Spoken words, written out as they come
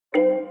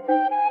Welcome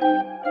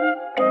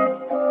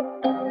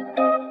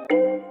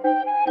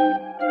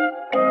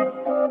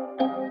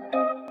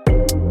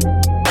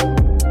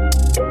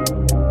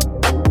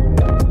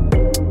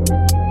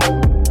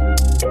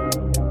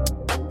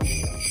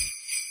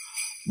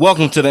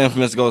to the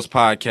Infamous Ghost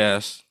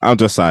Podcast. I'm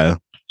Josiah.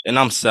 And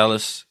I'm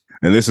Celis.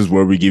 And this is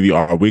where we give you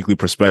our weekly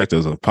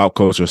perspectives of pop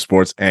culture,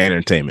 sports, and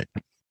entertainment.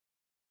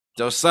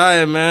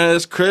 Josiah, man,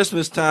 it's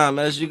Christmas time.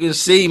 As you can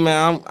see,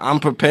 man, I'm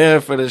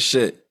prepared for this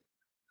shit.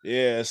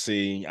 Yeah,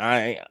 see,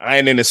 I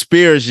ain't in the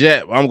spirits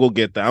yet. I'm gonna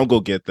get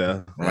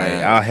there.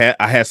 Right,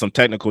 I had some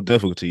technical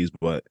difficulties,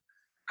 but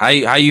how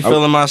you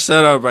feeling my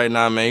setup right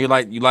now, man?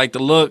 You like the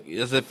look?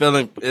 Is it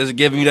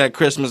giving you that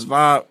Christmas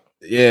vibe?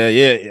 Yeah,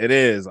 it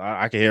is.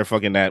 I can hear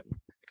fucking that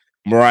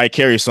Mariah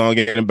Carey song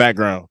in the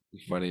background.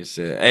 Funny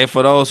shit. Hey,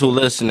 for those who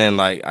listening,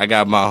 like I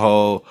got my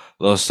whole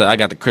little set. I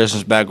got the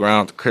Christmas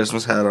background, the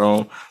Christmas hat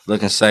on,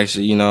 looking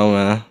sexy, you know,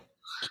 man.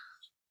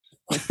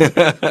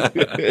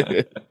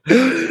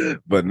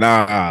 But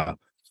nah,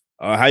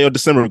 how your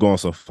December going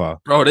so far?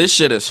 Bro, this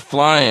shit is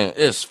flying.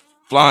 It's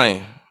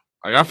flying.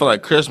 Like I feel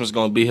like Christmas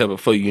gonna be here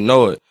before you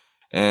know it.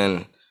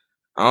 And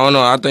I don't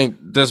know. I think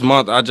this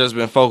month I just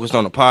been focused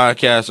on the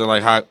podcast and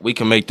like how we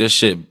can make this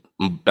shit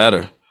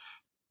better,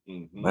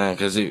 man.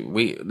 Because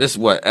this is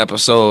what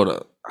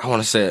episode I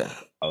want to say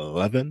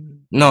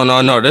 11.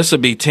 No. This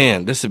would be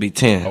 10.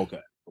 Okay.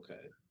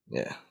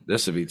 Yeah,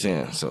 this would be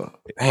 10. So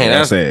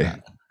that's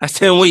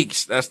 10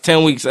 weeks. That's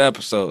 10 weeks of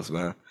episodes,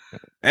 man.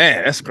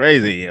 Man, that's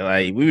crazy.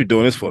 Like we were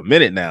doing this for a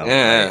minute now.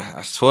 Yeah,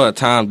 I swear,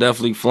 time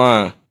definitely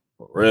flying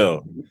for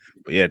real.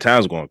 But yeah,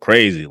 time's going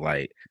crazy.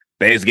 Like.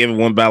 Thanksgiving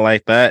went by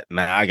like that.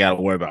 Now I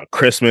gotta worry about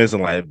Christmas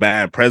and like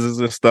buying presents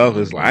and stuff.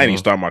 It's like I ain't even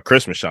started my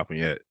Christmas shopping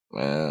yet.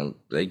 Man,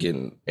 they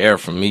getting air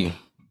from me.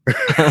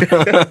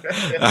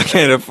 I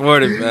can't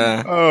afford it,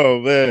 man. Oh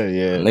man,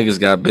 yeah. Niggas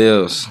got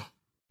bills.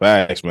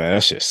 Facts, man.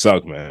 That shit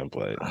suck, man.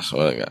 But I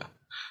swear to God.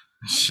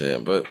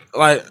 Shit, but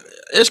like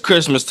it's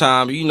Christmas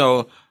time, you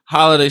know.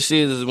 Holiday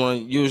season is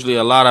when usually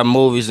a lot of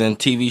movies and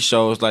TV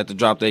shows like to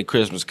drop their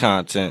Christmas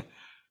content.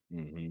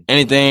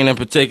 Anything in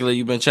particular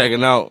you've been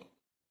checking out?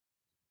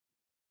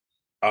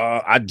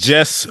 I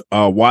just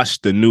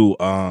watched the new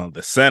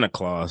the Santa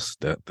Claus,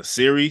 the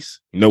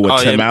series. You know,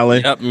 with Tim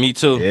Allen. Yep, me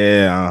too.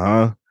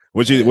 Yeah,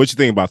 What you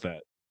think about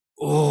that?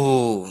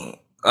 Oh,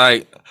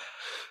 like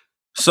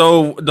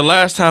so the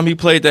last time he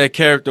played that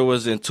character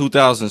was in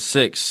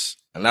 2006,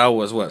 and that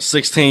was what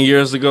 16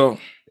 years ago.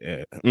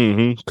 Yeah,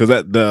 because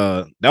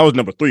that was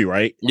number 3,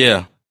 right?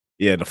 Yeah.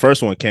 The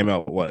first one came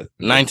out what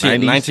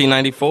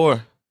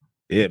 1994.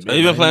 Yeah, so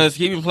he been playing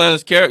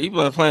this character. He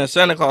been playing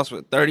Santa Claus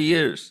for 30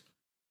 years.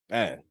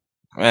 Man,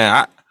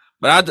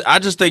 I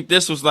just think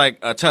this was like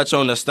a touch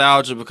on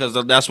nostalgia because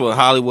that's what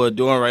Hollywood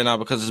doing right now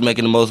because it's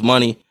making the most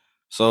money.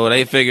 So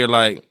they figured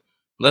like,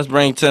 let's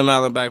bring Tim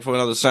Allen back for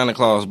another Santa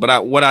Claus.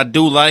 But what I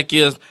do like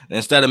is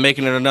instead of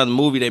making it another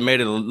movie, they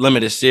made it a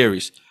limited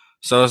series.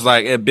 So it's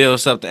like it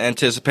builds up the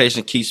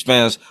anticipation, keeps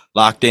fans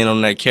locked in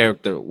on that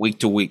character week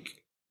to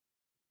week.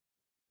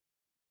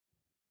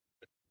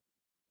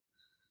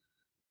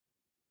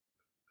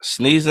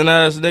 Sneezing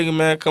ass nigga,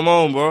 man, come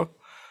on, bro.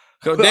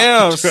 Go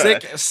down,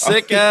 sick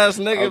ass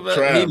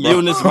nigga. He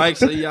muting his mic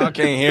so y'all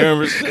can't hear him.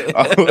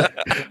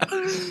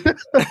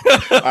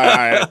 All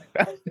right.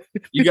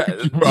 You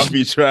got. Bro, I'll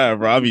be trying,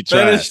 bro. I'll be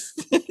trying.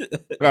 All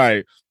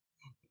right.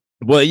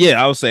 But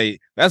yeah, I would say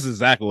that's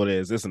exactly what it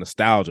is. It's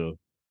nostalgia,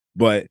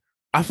 but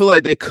I feel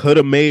like they could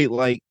have made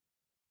like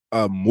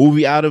a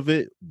movie out of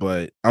it,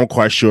 but I'm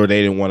quite sure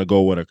they didn't want to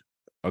go with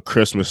a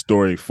Christmas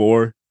Story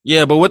 4.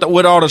 Yeah, but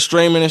with all the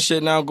streaming and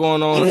shit now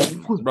going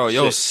on, bro,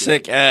 yo,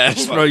 sick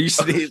ass, bro. You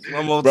see it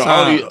one more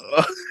time.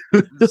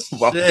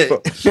 Shit.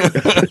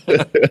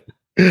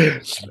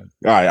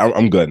 All right,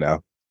 I'm good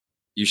now.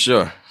 You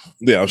sure?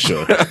 Yeah, I'm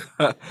sure.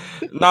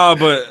 Nah,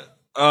 but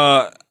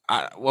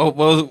what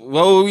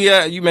were we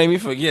at? You made me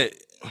forget.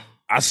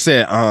 I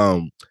said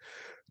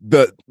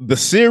the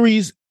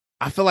series.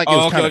 I feel like it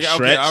was kind of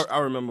stretched. Okay. I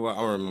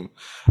remember.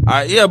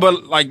 Yeah,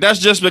 but like that's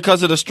just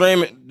because of the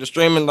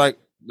streaming like.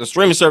 The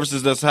streaming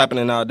services that's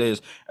happening nowadays,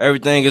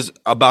 everything is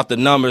about the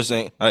numbers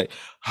and like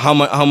how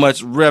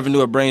much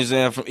revenue it brings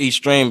in from each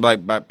stream,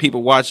 like by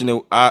people watching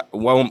it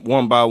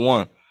one by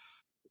one.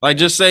 Like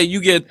just say you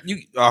get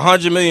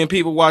 100 million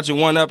people watching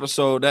one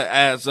episode, that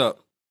adds up.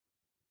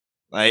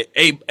 Like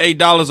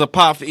 $8 a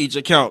pop for each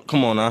account.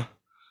 Come on now.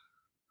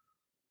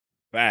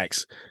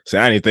 Facts. See,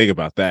 I didn't think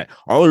about that.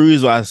 Only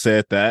reason why I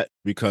said that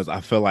because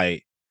I feel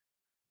like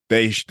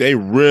they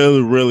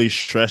really, really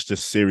stretched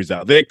this series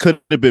out. They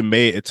could have been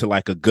made into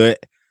like a good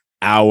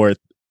hour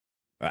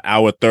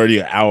 30,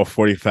 an hour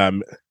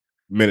 45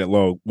 minute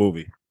long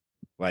movie.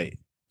 Like,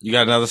 you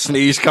got another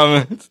sneeze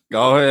coming?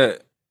 Go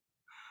ahead.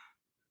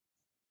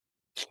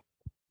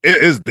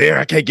 It is there.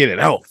 I can't get it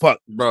out. Fuck.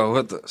 Bro,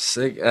 what the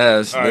sick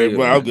ass. All right,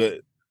 well, I'm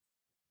good.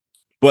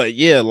 But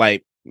yeah,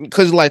 like,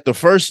 because like the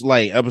first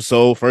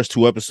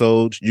 2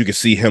 episodes, you can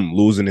see him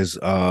losing his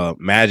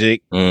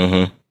magic.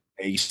 Mm-hmm.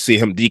 And you see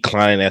him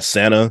declining as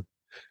Santa.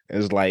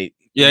 It's like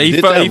Yeah,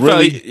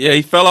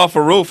 he fell off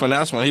a roof, and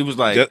that's when he was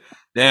like,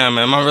 "Damn,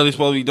 man, am I really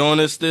supposed to be doing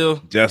this still?"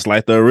 Just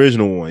like the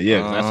original one,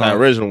 yeah, that's how the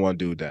original one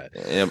do that.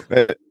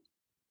 Yeah.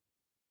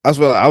 I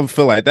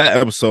feel like that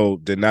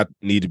episode did not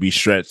need to be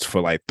stretched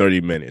for like 30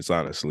 minutes,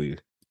 honestly.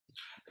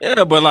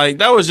 Yeah, but like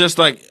that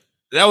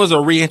was a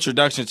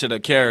reintroduction to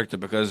the character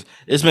because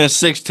it's been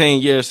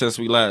 16 years since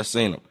we last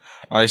seen him.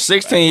 Like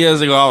 16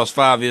 years ago, I was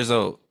 5 years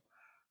old.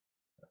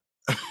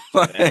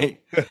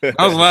 Like, that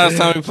was the last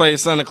time we played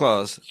Santa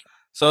Claus.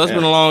 So it's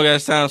been a long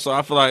ass time. So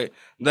I feel like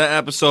that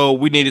episode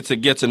we needed to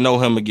get to know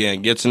him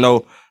again, get to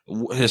know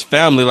his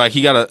family. Like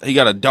he got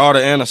a daughter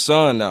and a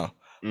son now.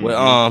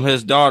 With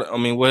his daughter,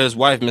 with his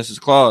wife, Mrs.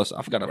 Claus.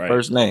 I forgot her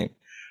first name.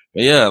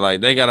 But yeah,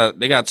 like they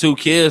got 2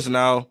 kids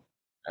now.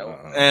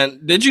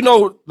 And did you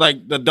know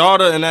like the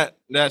daughter in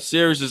that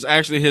series is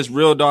actually his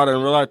real daughter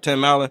in real life,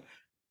 Tim Allen?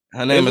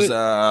 Her name is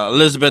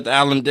Elizabeth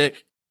Allen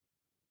Dick.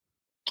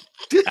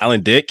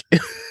 Allen Dick?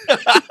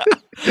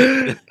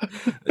 Yeah.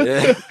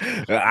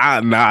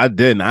 I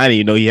didn't. I didn't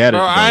even know he had it.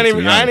 I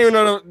didn't even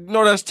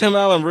know that's Tim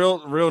Allen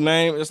real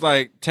name. It's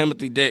like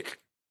Timothy Dick.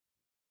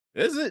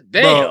 Is it?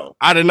 Damn. Bro,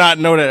 I did not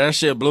know that. That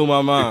shit blew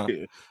my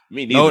mind.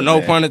 Me neither.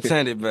 No pun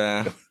intended,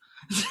 man.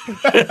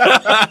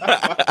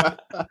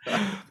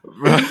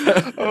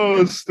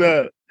 Oh,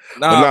 stop.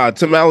 Nah,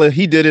 Tim Allen,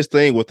 he did his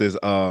thing with his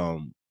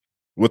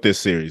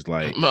series.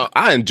 Like,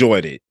 I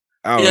enjoyed it.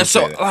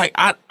 So like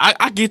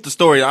I get the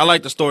story. I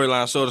like the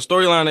storyline. So the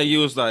storyline they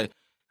use, like,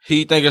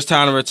 he think it's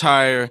time to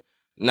retire.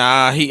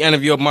 Nah, he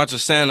interviewed a bunch of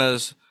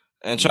Santas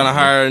and trying to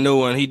hire a new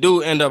one. He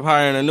do end up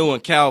hiring a new one,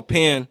 Cal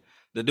Penn,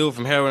 the dude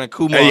from Harold and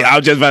Kumar. Hey, I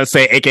was just about to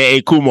say,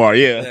 AKA Kumar.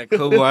 Yeah,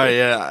 Kumar.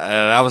 Yeah,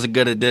 that was a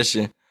good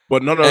addition.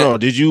 But no.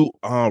 Did you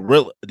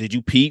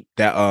peep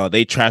that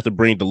they tried to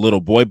bring the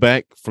little boy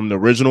back from the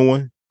original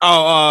one?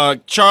 Oh,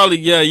 Charlie.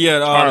 Yeah.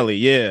 Charlie.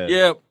 Yeah.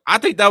 Yeah. I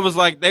think that was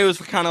like they was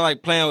kind of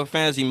like playing with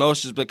fans'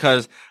 emotions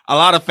because a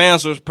lot of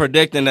fans was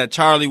predicting that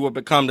Charlie would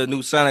become the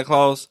new Santa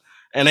Claus,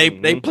 and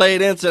they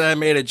played into that and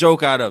made a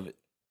joke out of it.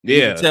 You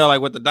can tell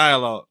like with the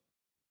dialogue.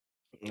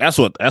 That's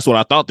what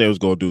I thought they was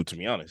gonna do, to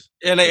be honest.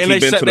 And they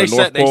said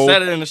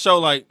it in the show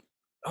like,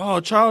 oh,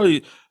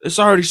 Charlie, it's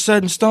already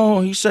set in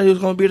stone. He said he was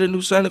gonna be the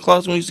new Santa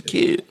Claus when he's a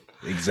kid.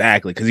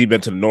 Exactly, because he's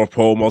been to the North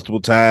Pole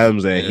multiple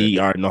times, and he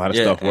already know how the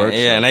stuff works.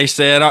 Yeah, and they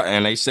said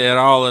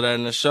all of that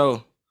in the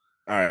show.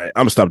 All right,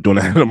 I'm gonna stop doing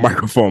that in the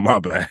microphone. My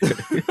bad.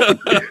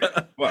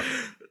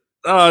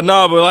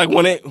 No, but like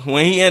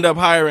when he ended up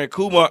hiring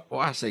Kumar,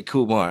 I say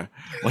Kumar.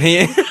 When he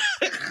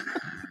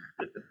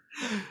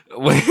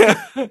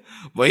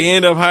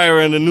ended up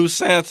hiring the new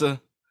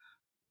Santa,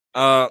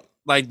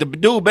 like the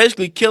dude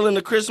basically killing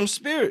the Christmas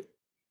spirit.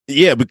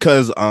 Yeah,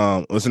 because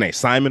what's his name,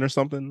 Simon or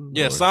something?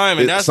 Yeah,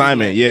 Simon. That's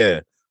Simon.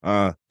 Yeah,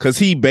 because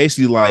he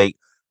basically like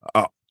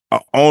a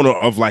owner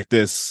of like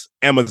this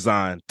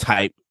Amazon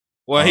type.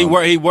 Well,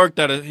 he worked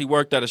at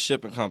a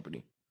shipping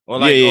company, or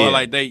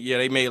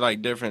they made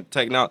like different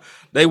technology.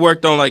 They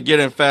worked on like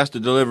getting faster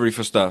delivery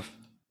for stuff.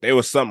 They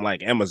was something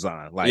like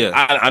Amazon. Like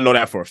I know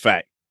that for a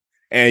fact.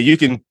 And you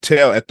can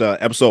tell at the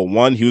episode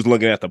 1, he was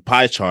looking at the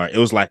pie chart. It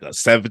was like a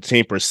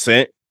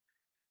 17%.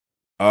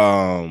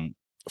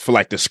 For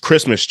like this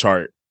Christmas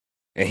chart,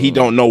 and he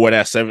don't know where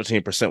that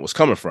 17% was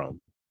coming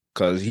from,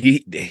 because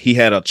he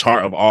had a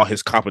chart of all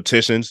his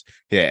competitions.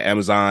 He had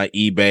Amazon,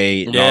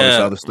 eBay, and all this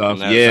other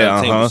stuff. And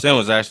 17%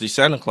 was actually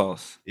Santa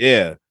Claus.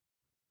 Yeah,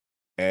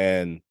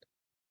 and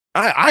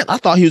I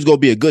thought he was gonna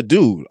be a good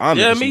dude.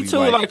 Honestly. Yeah, me too.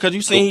 Like, cause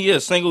you seen he is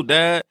a single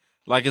dad.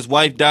 Like his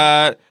wife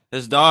died,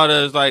 his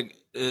daughter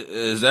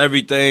is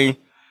everything.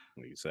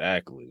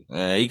 Exactly.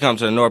 Yeah, he comes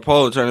to the North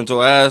Pole, turn into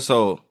an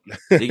asshole.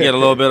 He get a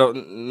little bit of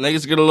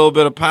niggas get a little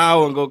bit of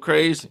power and go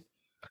crazy.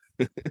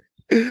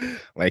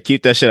 Like,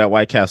 keep that shit at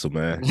White Castle,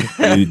 man.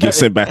 You get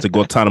sent back to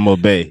Guantanamo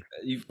Bay.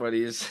 You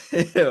funny as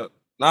hell.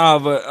 Nah,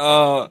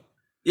 but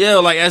yeah,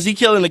 like as he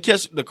killing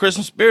the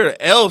Christmas spirit,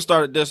 elves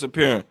started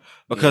disappearing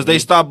because they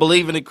stopped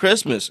believing in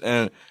Christmas,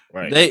 and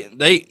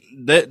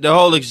the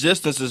whole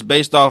existence is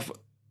based off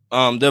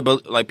their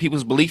like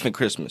people's belief in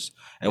Christmas.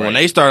 And when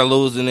they started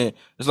losing it,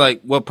 it's like,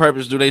 what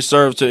purpose do they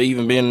serve to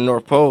even be in the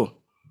North Pole?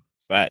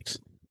 Facts.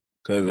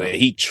 Because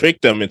he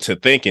tricked them into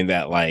thinking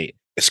that like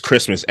it's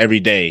Christmas every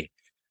day,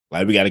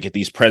 like we got to get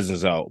these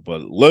presents out.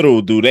 But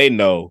little do they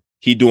know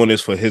he doing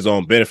this for his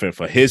own benefit,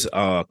 for his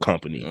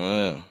company.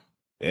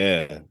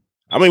 Yeah.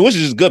 I mean, which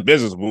is just good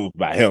business move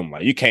by him.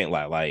 Like, you can't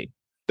lie. Like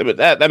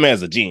that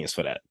man's a genius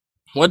for that.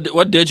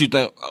 What did you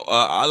think?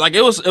 Like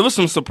it was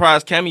some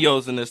surprise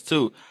cameos in this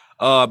too.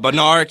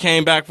 Bernard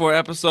came back for an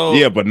episode.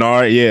 Yeah,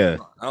 Bernard. Yeah,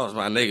 that was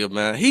my nigga,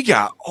 man. He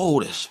got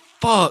old as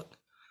fuck.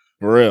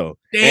 For real.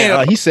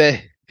 Damn. And, he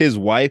said his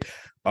wife.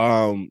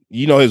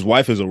 His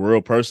wife is a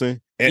real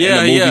person.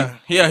 Yeah.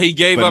 He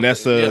gave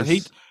Vanessa,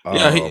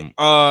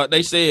 up.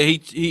 They said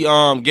he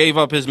gave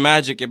up his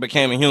magic and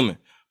became a human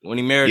when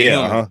he married a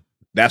human.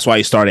 That's why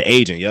he started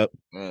aging. Yep.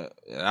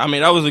 I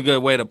mean, that was a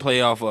good way to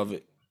play off of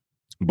it.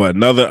 But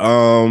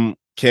another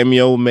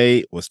cameo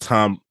made was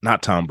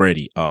not Tom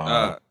Brady.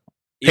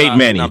 Peyton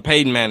Manning.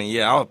 Peyton Manning.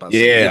 Yeah, I was about to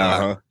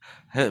say.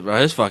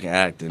 His fucking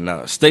acting.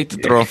 No, stick to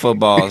throwing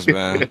footballs,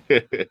 man.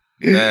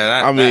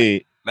 I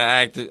mean, that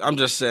acting. I'm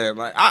just saying,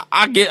 like,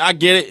 I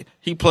get it.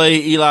 He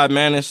played Eli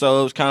Manning,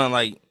 so it was kind of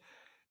like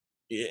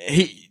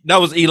that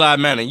was Eli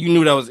Manning. You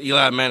knew that was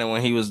Eli Manning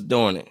when he was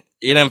doing it.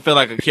 It didn't feel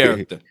like a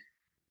character.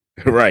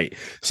 Right.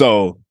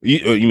 So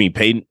you mean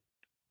Peyton?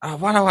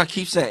 Why do I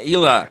keep saying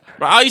Eli?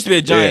 Bro, I used to be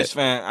a Giants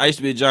fan. I used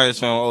to be a Giants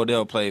fan when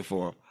Odell played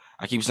for him.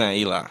 I keep saying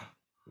Eli.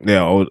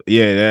 Yeah,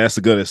 that's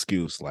a good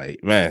excuse.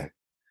 Like, man,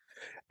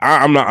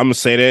 I'm gonna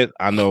say that.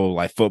 I know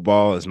like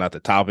football is not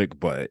the topic,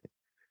 but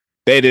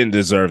they didn't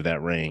deserve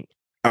that ring.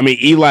 I mean,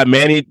 Eli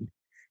Manning,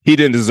 he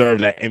didn't deserve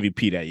that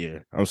MVP that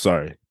year. I'm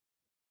sorry.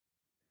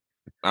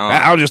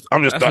 I'm just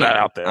throwing that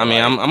out there. I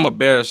mean, I'm a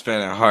Bears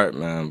fan at heart,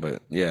 man.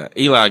 But yeah,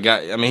 Eli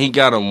he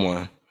got him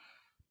one.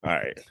 All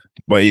right.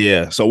 But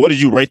yeah, so what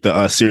did you rate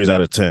the series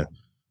out of 10?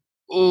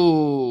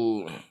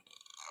 Ooh,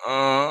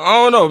 I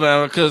don't know,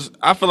 man, because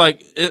I feel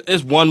like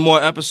it's one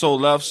more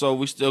episode left, so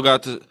we still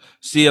got to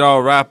see it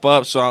all wrap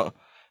up. So,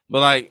 but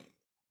like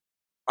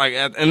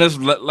in this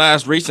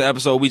last recent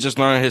episode, we just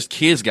learned his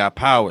kids got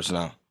powers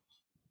now.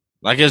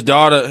 Like his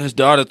daughter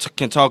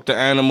can talk to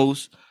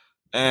animals,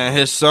 and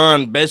his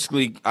son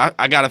basically,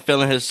 I got a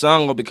feeling his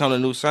son will become the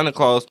new Santa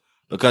Claus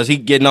because he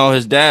getting all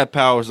his dad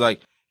powers.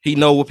 Like he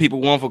know what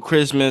people want for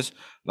Christmas.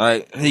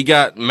 Like he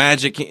got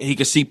magic. He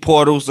can see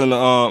portals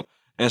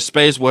in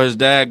space where his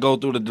dad go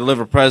through to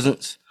deliver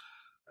presents.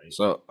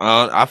 So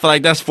I feel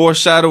like that's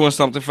foreshadowing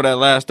something for that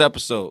last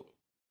episode.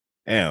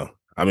 Damn.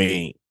 I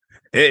mean,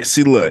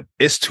 look,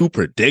 it's too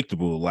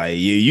predictable. Like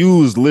you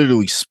was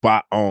literally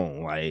spot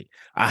on. Like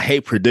I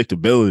hate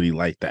predictability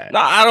like that. No,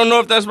 I don't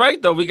know if that's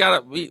right though. We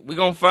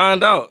gonna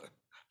find out.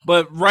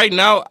 But right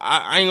now,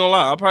 I ain't gonna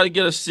lie. I'll probably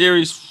get a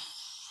series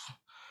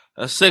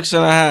a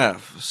 6.5,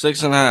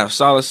 6.5,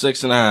 solid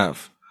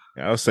 6.5.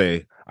 Yeah, I'll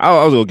say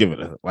I was gonna give it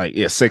a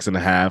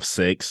 6.5,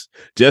 6,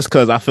 just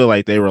because I feel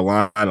like they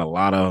rely on a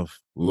lot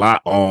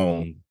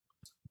on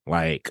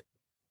like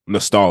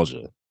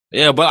nostalgia.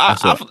 Yeah, but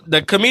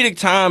the comedic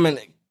time and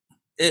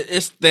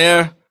it's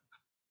there,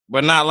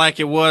 but not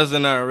like it was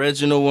in the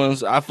original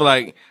ones. I feel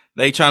like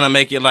they trying to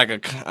make it like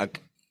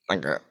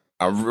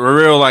a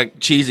real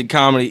like cheesy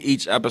comedy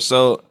each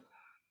episode.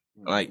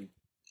 Like,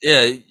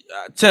 yeah,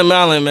 Tim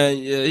Allen, man,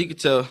 yeah, you could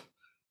tell.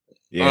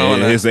 Yeah,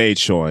 his age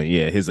showing.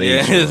 Yeah, his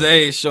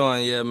age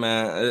showing. Yeah,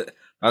 man.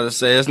 I just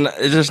say it's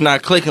just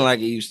not clicking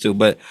like it used to.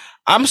 But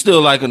I'm still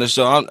liking the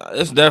show.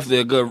 It's definitely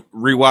a good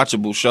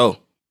rewatchable show.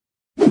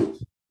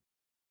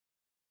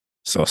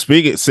 So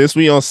since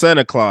we on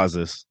Santa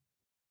Clauses,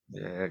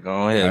 yeah,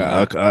 go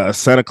ahead. A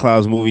Santa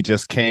Claus movie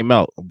just came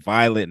out,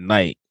 Violent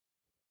Night,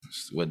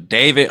 with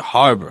David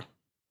Harbour.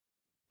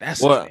 That's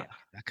what.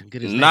 I can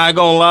get his not name.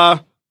 Gonna lie,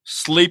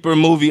 sleeper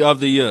movie of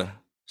the year.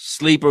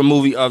 Sleeper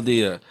movie of the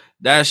year.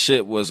 That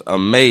shit was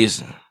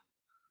amazing.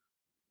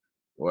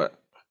 What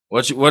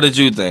did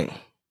you think?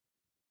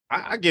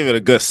 I give it a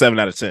good 7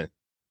 out of 10.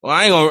 Well,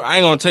 I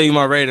ain't gonna tell you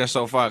my rating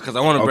so far because I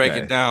want to break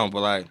it down,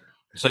 but like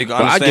so you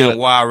can understand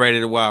why I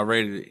rated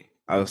it.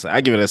 I would say I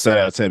give it a 7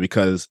 out of 10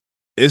 because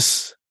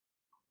it's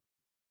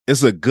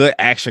a good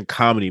action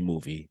comedy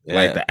movie. Yeah,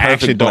 like the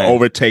action don't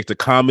overtake the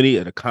comedy,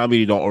 and the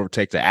comedy don't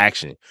overtake the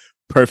action.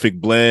 Perfect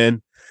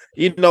blend.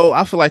 You know,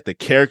 I feel like the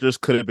characters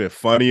could have been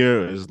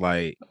funnier. It's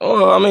like,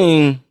 I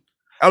mean,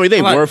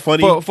 they were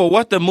funny for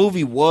what the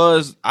movie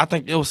was. I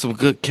think there was some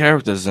good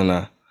characters in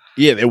there.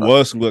 Yeah, there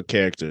was some good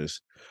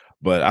characters,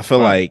 but I feel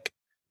like,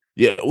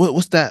 yeah,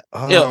 what's that?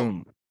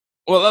 Well,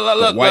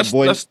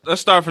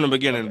 let's start from the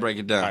beginning and break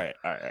it down.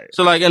 All right.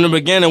 So, like in the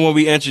beginning, when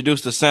we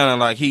introduced to Santa,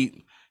 like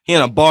he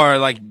in a bar,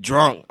 like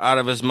drunk out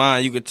of his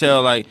mind. You could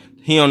tell, like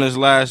he on his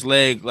last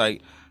leg,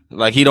 like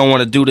he don't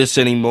want to do this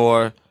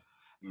anymore.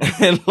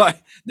 And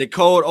like the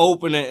cold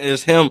opening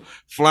is him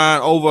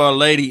flying over a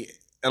lady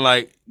and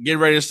like get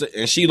ready to,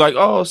 and she like,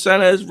 oh,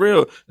 Santa is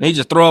real, and he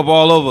just throw up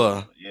all over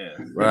her.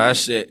 Yeah, bro, that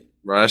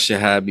shit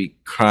had me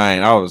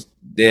crying. I was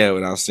dead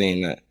when I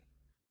seen that.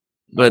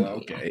 But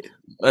okay.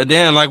 But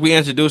then, like, we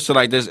introduced to,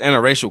 like, this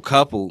interracial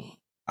couple.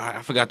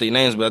 I forgot their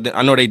names, but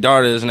I know their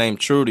daughter is named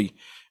Trudy.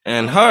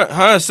 And her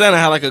and Santa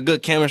had, like, a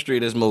good chemistry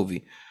in this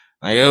movie.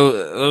 Like, it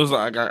was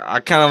like, I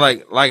kind of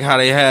like how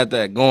they had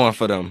that going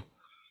for them.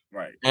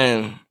 Right.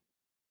 And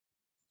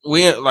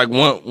we, like,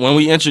 when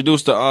we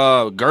introduced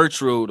to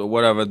Gertrude or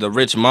whatever, the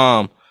rich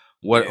mom,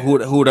 who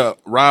the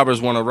robbers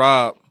want to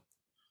rob,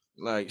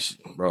 like,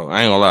 bro,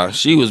 I ain't gonna lie.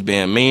 She was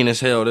being mean as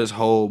hell this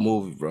whole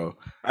movie, bro.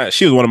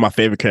 She was one of my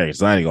favorite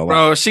characters. I ain't gonna lie.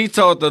 Bro, she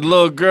told the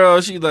little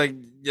girl, she like,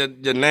 your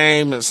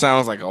name, it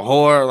sounds like a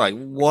whore. Like,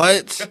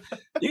 what?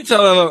 You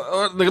telling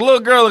her, the little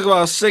girl look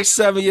about 6,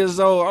 7 years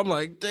old. I'm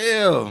like,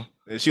 damn.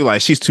 And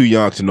she's too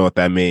young to know what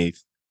that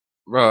means.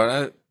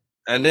 Bro,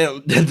 and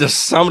then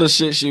some of the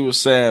shit she was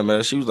saying,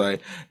 man, she was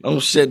like,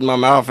 don't shit in my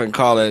mouth and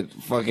call it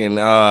fucking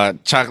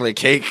chocolate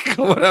cake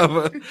or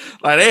whatever.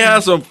 Like, they had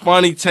some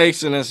funny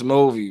takes in this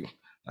movie.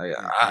 Like,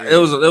 it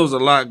was a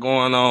lot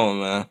going on,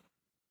 man.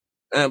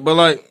 But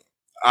like,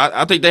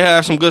 I think they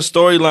have some good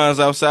storylines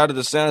outside of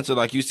the Santa.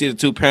 Like, you see the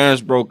two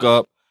parents broke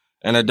up,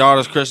 and the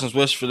daughter's Christmas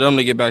wish for them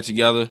to get back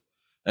together.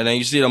 And then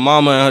you see the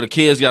mama and the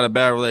kids got a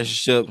bad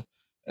relationship.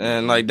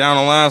 And like down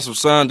the line, some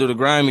son do the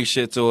grimy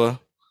shit to her.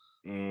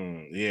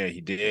 Yeah, he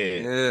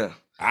did. Yeah.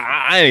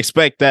 I didn't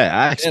expect that.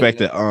 I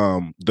expected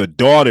the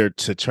daughter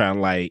to try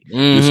and like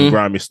do some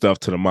grimy stuff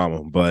to the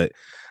mama, but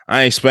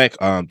I expect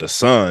the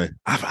son.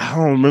 I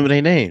don't remember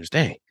their names.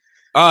 Dang.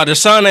 The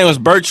son name was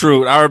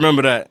Bertrude. I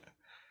remember that.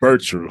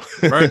 Bertrude.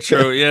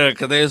 Bertrude, yeah,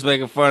 because they was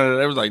making fun of it.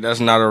 They was like, that's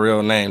not a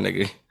real name,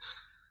 nigga.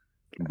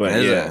 But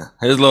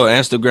his little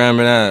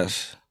Instagramming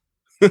ass.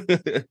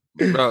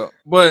 Bro,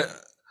 but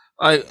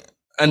like,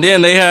 and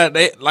then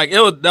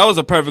that was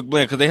a perfect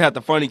blend because they had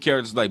the funny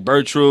characters like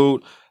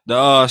Bertrude,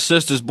 the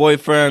sister's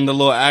boyfriend, the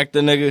little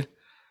actor nigga.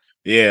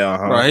 Yeah,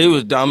 bro, he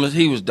was dumb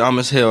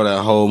as hell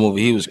that whole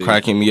movie. He was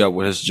cracking me up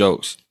with his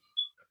jokes.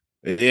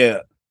 Yeah,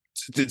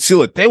 see,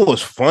 look, they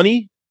was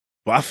funny,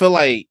 but I feel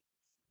like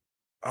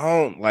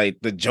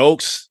the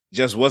jokes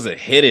just wasn't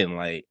hidden.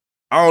 Like,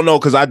 I don't know,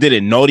 because I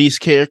didn't know these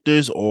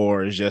characters,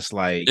 or it's just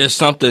like it's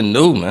something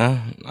new,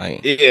 man.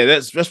 Like, yeah,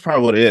 that's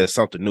probably what it is,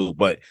 something new.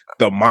 But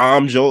the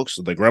mom jokes,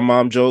 the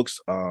grandmom jokes,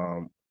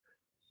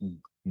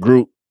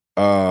 Gertrude,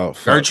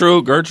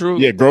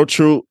 yeah,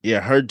 Gertrude, yeah,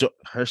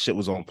 her shit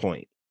was on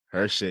point.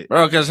 Her shit,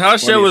 bro, because her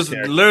shit was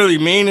literally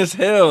mean as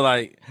hell.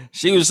 Like,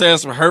 she was saying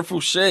some hurtful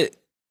shit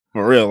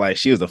for real. Like,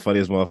 she was the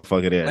funniest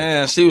motherfucker there.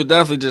 Man, she was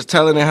definitely just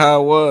telling it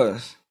how it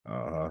was.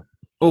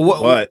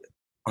 But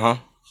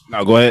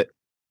no, go ahead.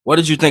 What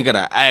did you think of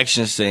the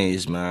action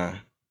scenes, man?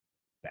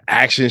 The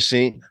action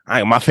scene.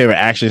 My favorite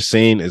action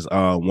scene is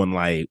when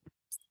like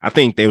I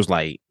think they was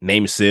like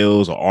Navy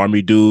SEALs or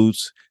Army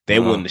dudes. They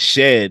went in the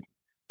shed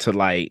to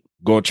like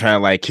go try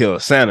and like kill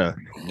Santa.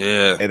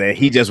 Yeah, and then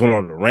he just went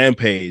on a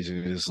rampage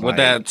and just with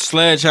that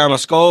sledgehammer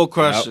skull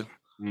crusher.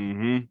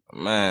 Yep.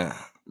 Man,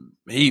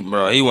 he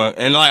went,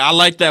 and like I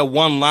like that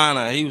one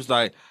liner. He was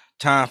like,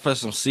 time for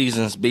some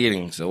seasons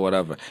beatings or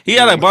whatever. He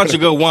had a bunch of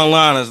good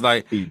one-liners.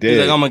 Like, he did. He's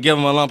like, I'm gonna give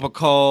him a lump of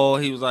coal.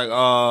 He was like,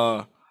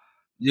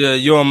 yeah,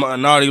 you're on my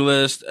naughty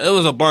list. It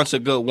was a bunch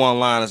of good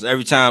one-liners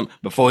every time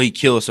before he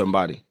killed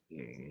somebody.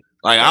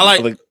 Like, I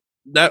like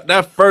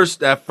that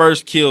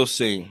first kill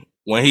scene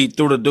when he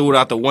threw the dude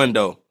out the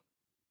window.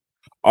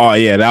 Oh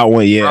yeah, that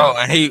one, yeah.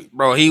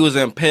 Bro, and he was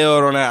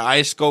impaled on that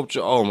ice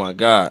sculpture. Oh my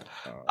God.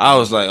 I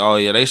was like, oh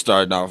yeah, they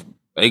started off,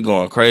 they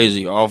going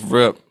crazy off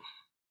rip.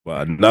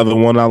 But another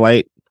one I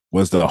like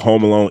was the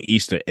Home Alone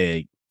Easter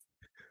egg.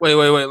 Wait.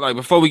 Like,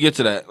 before we get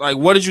to that, like,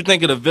 what did you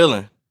think of the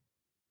villain?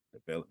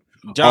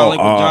 John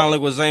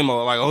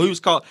Leguizamo. Like,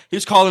 he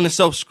was calling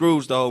himself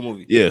Scrooge the whole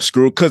movie. Yeah,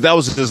 Scrooge, because that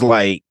was just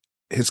like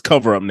his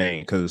cover-up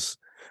name.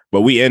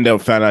 But we end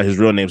up finding out his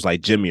real name's like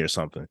Jimmy or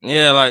something.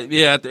 Yeah,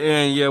 at the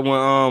end,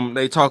 when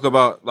they talk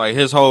about like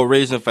his whole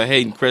reason for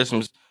hating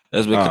Christmas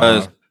is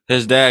because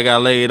his dad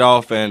got laid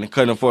off and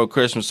couldn't afford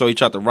Christmas, so he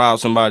tried to rob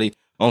somebody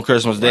on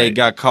Christmas Day,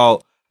 got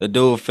caught. The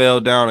dude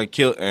fell down and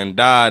killed and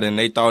died, and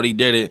they thought he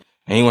did it,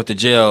 and he went to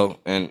jail,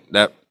 and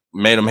that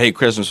made him hate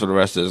Christmas for the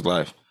rest of his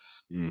life.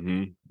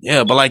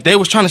 Yeah, but like they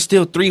was trying to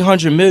steal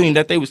 $300 million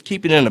that they was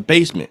keeping in the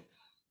basement.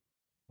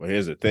 Well,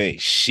 here's the thing: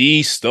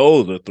 she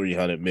stole the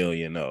 $300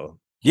 million, though.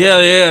 Yeah.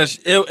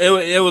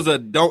 It was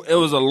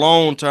a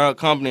loan to her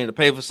company to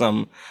pay for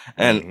something,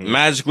 and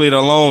magically the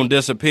loan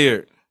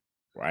disappeared.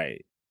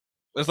 Right.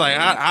 It's like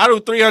how do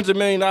 $300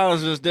 million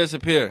just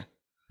disappear?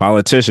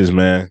 Politicians,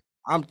 man.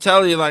 I'm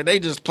telling you, like, they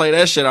just play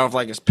that shit off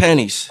like it's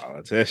pennies.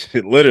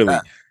 Politicians, literally.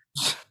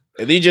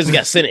 And you just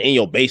got sent in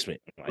your basement.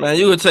 Like, man,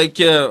 you would take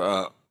care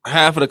of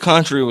half of the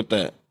country with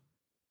that.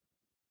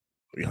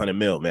 $300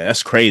 million, man.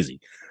 That's crazy.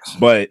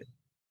 But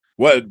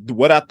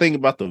what I think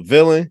about the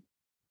villain,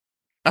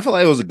 I feel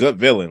like it was a good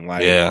villain.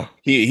 Like, yeah,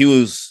 he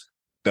was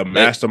the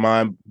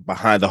mastermind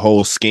behind the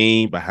whole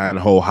scheme, behind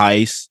the whole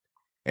heist,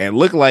 and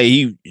looked like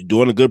he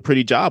doing a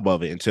pretty job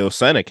of it until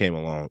Santa came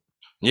along.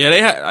 Yeah,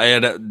 they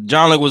had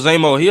John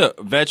Leguizamo. He a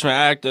veteran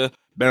actor,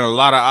 been in a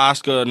lot of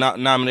Oscar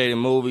nominated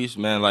movies.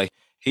 Man, like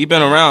he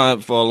been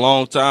around for a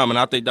long time, and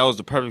I think that was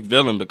the perfect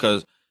villain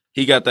because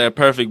he got that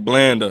perfect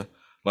blend of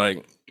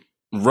like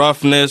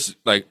roughness,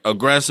 like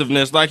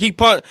aggressiveness. Like he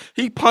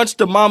punched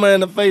the mama in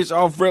the face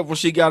off rip when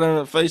she got in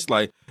her face.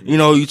 Like, you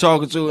know, you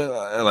talking to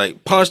and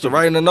like punched her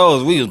right in the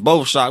nose. We was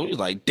both shocked. We was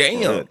like,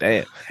 damn.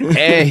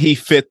 And he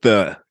fit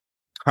the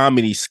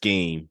comedy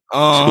scheme.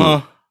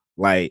 Too.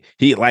 Like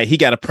he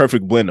got a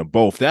perfect blend of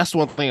both. That's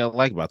one thing I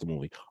like about the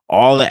movie.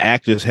 All the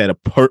actors had a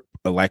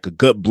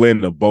good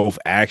blend of both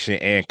action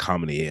and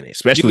comedy in it,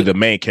 especially the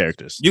main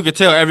characters. You could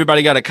tell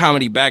everybody got a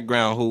comedy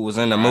background who was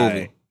in the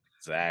movie.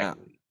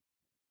 Exactly.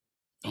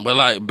 Yeah. But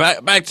like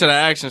back to the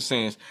action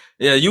scenes.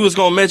 Yeah, you was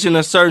gonna mention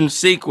a certain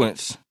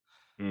sequence.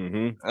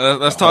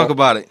 Let's talk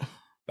about it.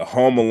 The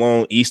Home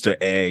Alone Easter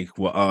egg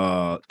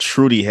what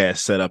Trudy had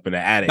set up in the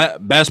attic.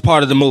 Best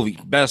part of the movie.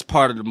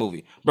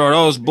 Bro,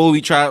 those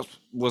booby traps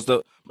was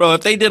bro,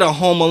 if they did a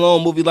Home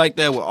Alone movie like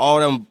that with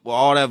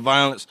all that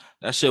violence,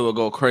 that shit would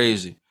go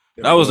crazy.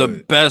 That was the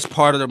best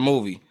part of the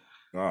movie.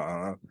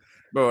 Bro,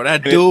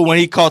 that dude when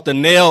he caught the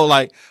nail,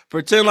 like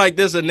pretend like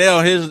this a nail,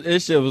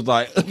 his shit was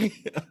like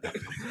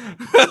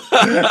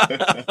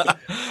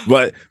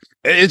But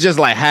it just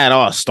like had it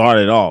all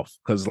started off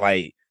because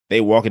like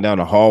they walking down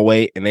the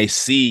hallway and they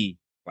see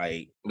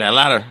like that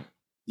ladder.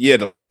 Yeah,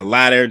 the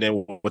ladder,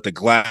 then with the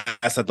glass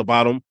at the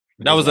bottom.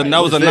 That was a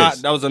nod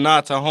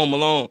to Home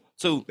Alone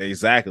too.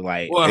 Exactly,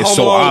 like well, it's Home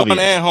so Alone obvious.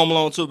 1 and Home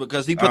Alone 2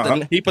 because he put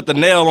the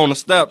nail on the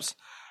steps,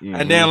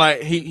 and then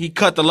like he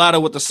cut the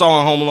ladder with the saw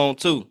in Home Alone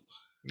 2.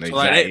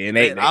 Exactly. So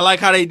like I like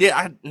how they did.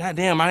 I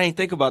didn't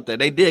think about that.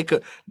 They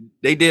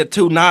did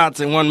 2 nods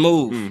in one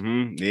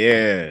move.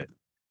 Yeah,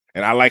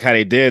 and I like how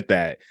they did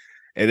that.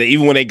 And then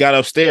even when they got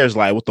upstairs,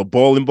 like with the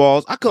bowling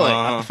balls, I feel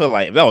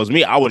like if that was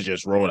me, I would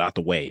just roll it out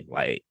the way,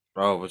 like.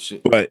 Bro,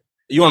 but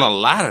you on a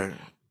ladder,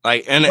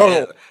 like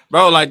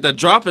bro, like the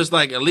drop is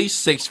like at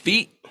least 6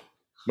 feet.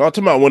 No, I'm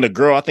talking about when the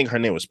girl, I think her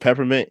name was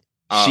Peppermint.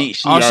 She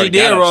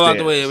did roll out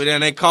the way, but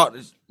then they caught,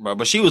 bro.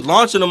 But she was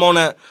launching them on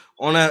that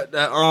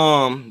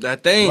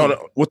thing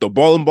with the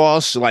bowling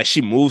balls.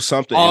 She moved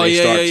something and they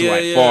start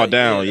to fall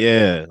down.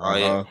 Yeah.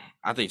 Yeah.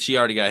 I think she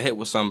already got hit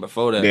with something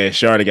before that. Yeah,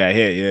 she already got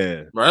hit.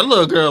 Yeah, bro. That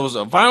little girl was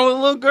a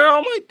violent little girl.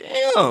 I'm like,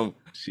 damn.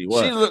 She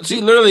was.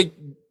 She literally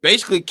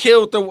basically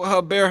killed with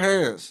her bare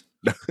hands.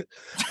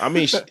 I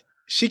mean,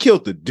 she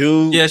killed the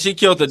dude. Yeah, she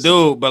killed the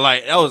dude, but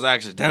like that was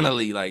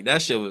accidentally. Like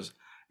that shit was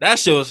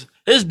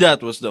his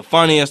death was the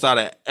funniest out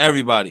of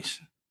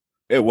everybody's.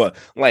 It was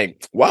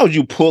like, why would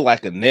you pull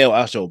like a nail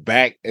out your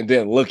back and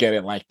then look at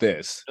it like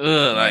this?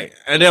 Like,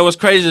 and then what's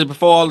crazy is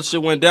before all the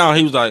shit went down,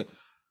 he was like,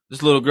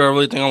 "This little girl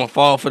really think I'm gonna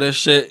fall for this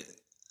shit."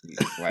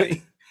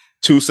 Like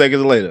 2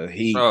 seconds later,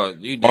 he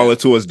falling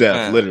to his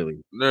death,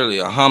 literally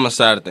a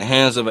homicide at the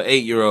hands of an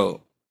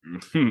 8-year-old.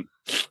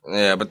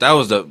 Yeah, but that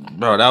was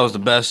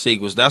the best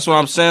sequence. That's what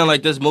I'm saying.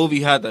 Like this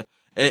movie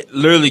it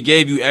literally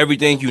gave you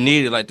everything you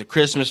needed, like the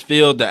Christmas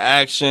feel, the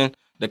action,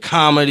 the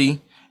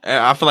comedy.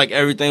 I feel like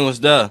everything was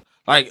there.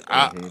 Like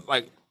I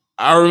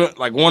remember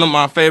like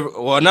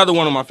another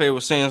one of my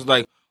favorite scenes,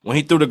 like when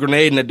he threw the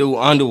grenade in the dude's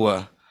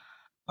underwear.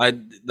 Like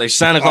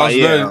Santa Claus,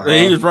 he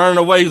was running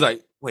away. He's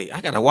like, "Wait,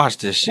 I gotta watch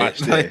this shit."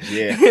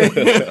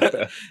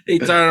 He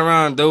turned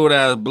around, dude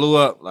ass blew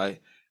up.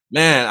 Like,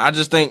 man, I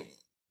just think,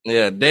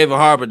 David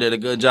Harbour did a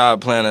good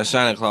job playing as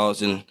Santa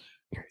Claus, and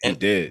he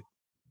did.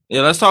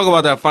 Yeah, let's talk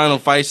about that final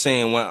fight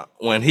scene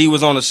when he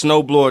was on the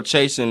snowblower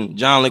chasing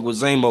John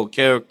Leguizamo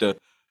character,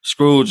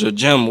 Scrooge or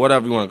Jim,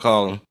 whatever you want to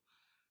call him,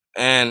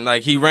 and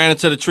like he ran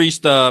into the tree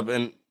stub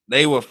and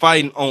they were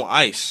fighting on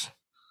ice.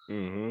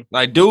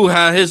 Like dude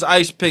had his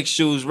ice pick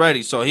shoes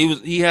ready, so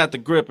he had the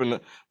grip and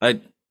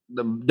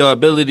the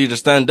ability to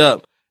stand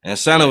up, and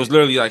Santa was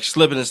literally like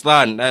slipping and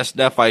sliding.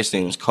 That fight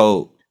scene was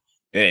cold.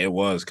 Yeah, it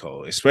was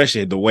cold,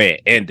 especially the way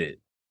it ended.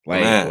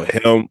 Like with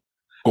him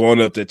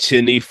going up the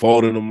chimney,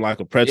 folding him like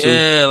a pretzel.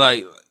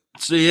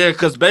 Yeah,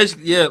 because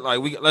basically,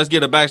 let's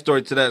get a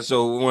backstory to that.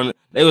 So when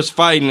they was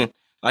fighting,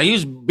 like he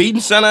was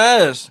beating Santa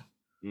ass,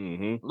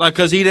 like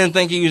because he didn't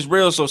think he was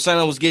real, so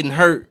Santa was getting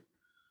hurt.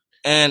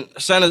 And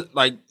Santa,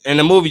 like in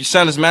the movie,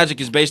 Santa's magic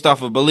is based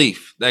off of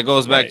belief. That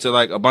goes back to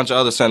like a bunch of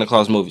other Santa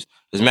Claus movies.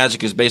 His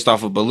magic is based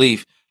off of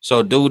belief.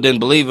 So dude didn't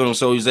believe him,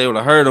 so he was able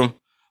to hurt him.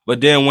 But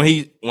then when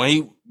he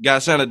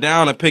got Santa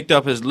down and picked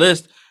up his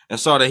list and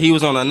saw that he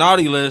was on a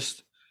naughty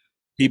list,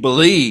 he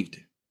believed,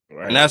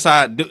 and that's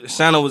how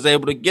Santa was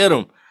able to get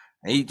him.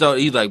 And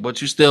he's like, "But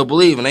you still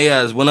believe?" And they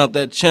ass went up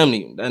that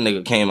chimney. That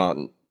nigga came out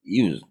and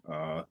used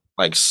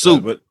like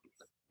soup.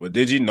 But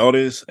did you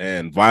notice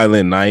in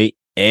Violent Night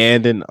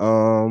and in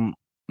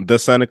the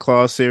Santa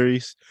Claus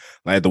series,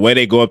 like the way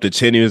they go up the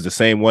chimney is the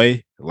same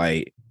way,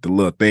 like the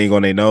little thing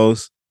on their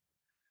nose,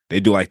 they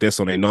do like this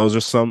on their nose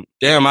or something.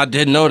 Damn, I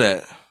didn't know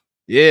that.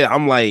 Yeah,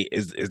 I'm like,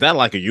 is that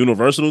like a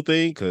universal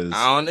thing? Cause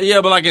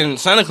but like in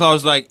Santa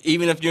Claus, like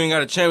even if you ain't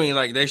got a chimney,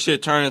 like they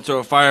should turn into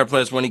a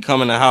fireplace when he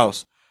come in the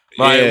house.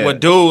 Like what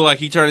dude, like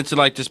he turned into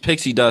like this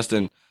pixie dust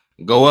and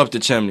go up the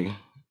chimney.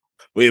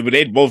 But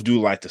they both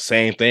do like the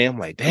same thing. I'm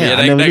like, damn,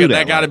 I never knew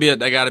that.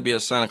 That gotta be a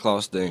Santa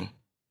Claus thing.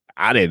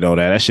 I didn't know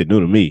that. That shit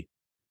new to me.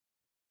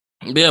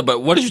 Yeah,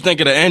 but what did you think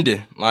of the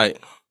ending? Like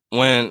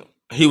when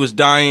he was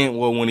dying,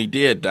 well, when he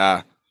did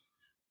die.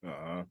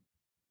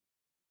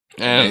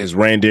 And his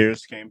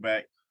reindeers came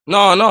back.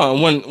 No.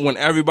 When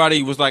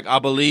everybody was like, "I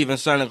believe in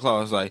Santa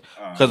Claus," like,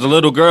 because the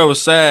little girl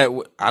was sad.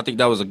 I think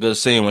that was a good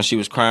scene when she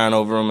was crying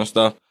over him and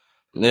stuff.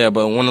 Yeah,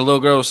 but when the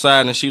little girl was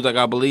sad and she was like,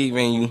 "I believe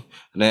in you,"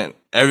 and then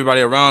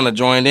everybody around her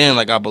joined in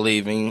like, "I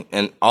believe in you,"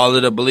 and all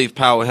of the belief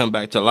powered him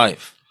back to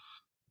life.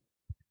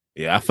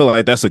 Yeah, I feel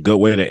like that's a good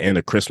way to end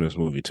a Christmas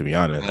movie. To be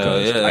honest,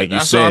 like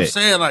you said, what I'm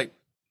saying,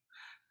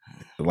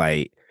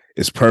 like.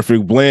 It's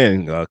perfect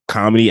blend,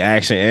 comedy,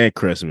 action, and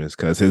Christmas,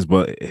 because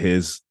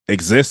his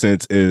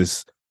existence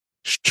is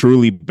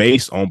truly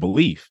based on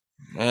belief.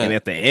 Man. And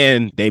at the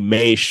end, they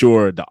made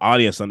sure the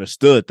audience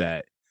understood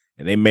that,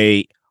 and they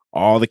made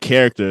all the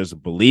characters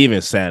believe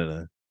in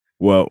Santa.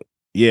 Well,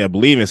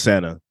 believe in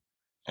Santa.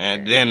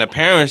 And then the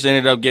parents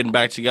ended up getting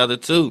back together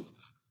too.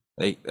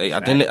 I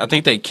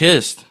think they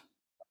kissed.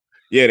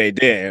 Yeah, they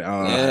did.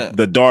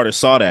 The daughter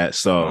saw that,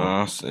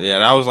 so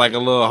that was like a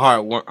little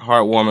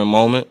heartwarming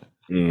moment.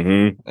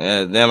 Mm-hmm.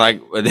 And then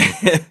like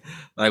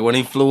when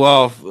he flew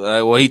off,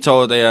 he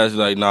told they ass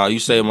like, "Nah, you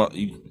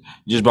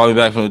just brought me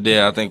back from the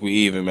dead. I think we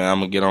even, man. I'm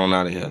gonna get on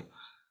out of here."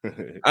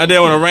 And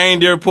then when a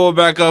reindeer pulled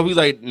back up, he's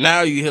like,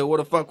 "Now you here? Where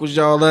the fuck was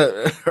y'all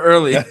at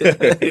earlier?"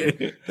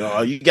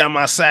 Oh, you got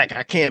my sack.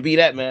 I can't be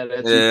that mad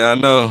at you. Yeah, I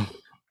know.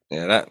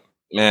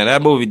 Yeah,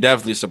 that movie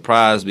definitely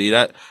surprised me.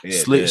 That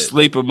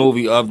sleeper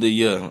movie of the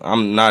year.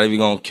 I'm not even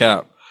gonna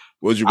cap.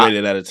 What'd you rate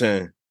it out of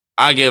 10?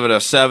 I gave it a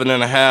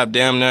 7.5,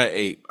 damn near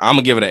 8. I'm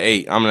gonna give it an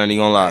 8. I'm not even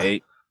gonna lie. 8.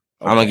 Okay.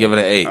 I'm gonna give it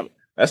an 8.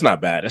 That's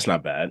not bad. That's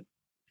not bad.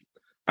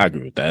 I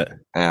agree with that.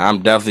 And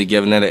I'm definitely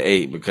giving it an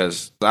 8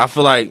 because I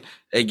feel like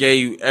it gave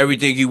you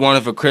everything you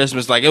wanted for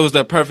Christmas. Like it was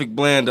the perfect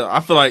blend. I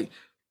feel like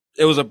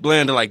it was a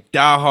blend of like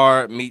Die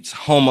Hard meets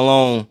Home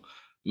Alone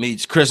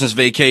meets Christmas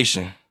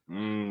Vacation.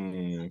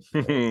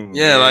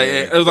 Yeah, like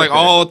it was like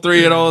all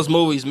three of those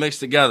movies mixed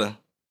together.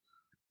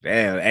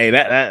 Damn, hey,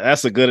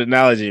 that's a good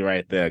analogy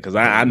right there because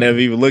I never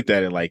even looked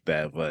at it like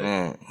that. But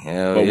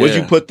would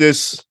you put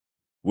this?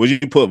 Would you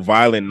put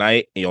Violent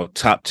Night in your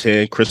top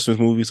 10 Christmas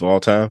movies of all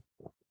time?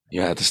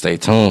 You have to stay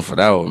tuned for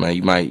that one, man.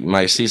 You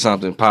might see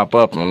something pop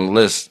up on the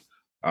list.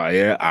 Oh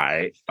yeah, all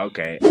right,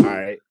 okay, all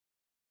right.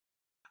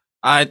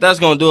 All right, that's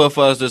going to do it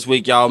for us this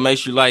week, y'all. Make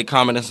sure you like,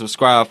 comment, and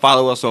subscribe.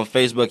 Follow us on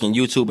Facebook and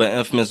YouTube at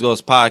Infamous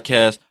Ghost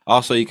Podcast.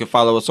 Also, you can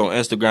follow us on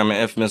Instagram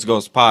at Infamous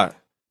Ghost Pod.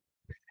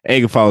 And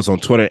you can follow us on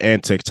Twitter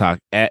and TikTok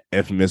at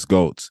Infamous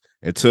Goats.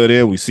 Until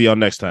then, we see y'all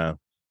next time.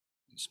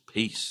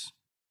 Peace.